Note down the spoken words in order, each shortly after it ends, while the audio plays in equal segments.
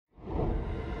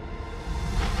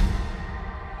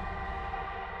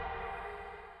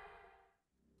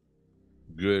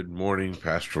Good morning,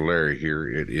 Pastor Larry here.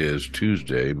 It is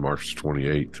Tuesday, March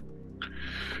 28th.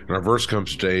 And our verse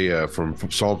comes today from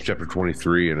Psalm chapter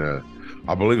 23, and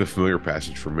I believe a familiar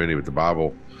passage for many, but the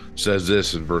Bible says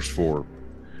this in verse 4.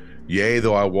 Yea,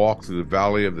 though I walk through the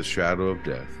valley of the shadow of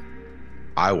death,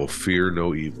 I will fear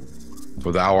no evil,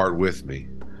 for thou art with me.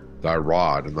 Thy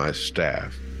rod and thy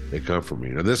staff, they comfort me.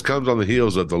 Now this comes on the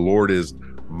heels of the Lord is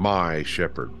my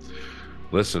shepherd.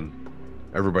 Listen,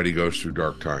 everybody goes through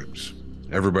dark times.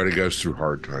 Everybody goes through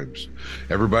hard times.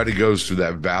 Everybody goes through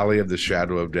that valley of the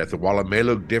shadow of death. And while it may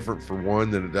look different for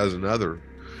one than it does another,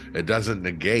 it doesn't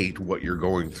negate what you're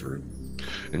going through.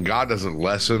 And God doesn't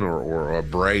lessen or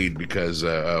abrade because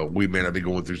we may not be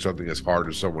going through something as hard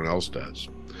as someone else does.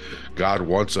 God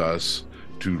wants us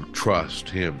to trust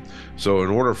him. So in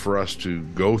order for us to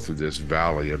go through this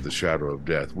valley of the shadow of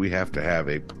death, we have to have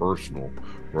a personal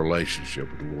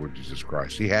relationship with the Lord Jesus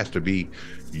Christ. He has to be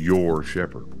your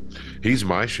shepherd. He's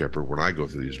my shepherd when I go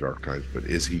through these dark times, but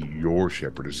is he your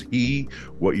shepherd? Is he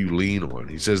what you lean on?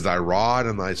 He says, thy rod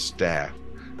and thy staff,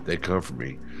 they comfort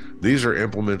me. These are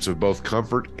implements of both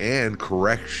comfort and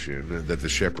correction that the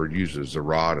shepherd uses, the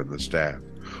rod and the staff.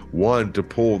 One to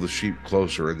pull the sheep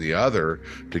closer and the other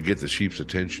to get the sheep's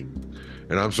attention.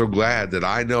 And I'm so glad that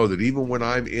I know that even when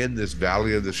I'm in this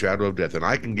valley of the shadow of death and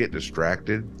I can get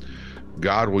distracted,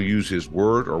 God will use his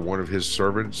word or one of his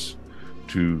servants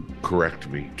to correct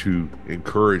me, to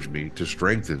encourage me, to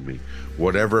strengthen me,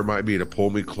 whatever it might be, to pull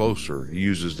me closer. He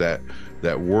uses that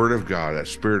word of God, that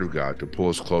spirit of God to pull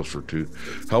us closer, to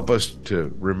help us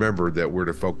to remember that we're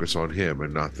to focus on him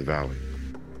and not the valley.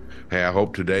 Hey, I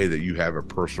hope today that you have a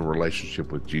personal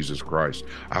relationship with Jesus Christ.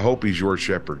 I hope he's your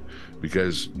shepherd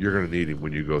because you're going to need him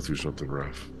when you go through something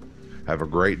rough. Have a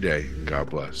great day and God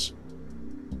bless.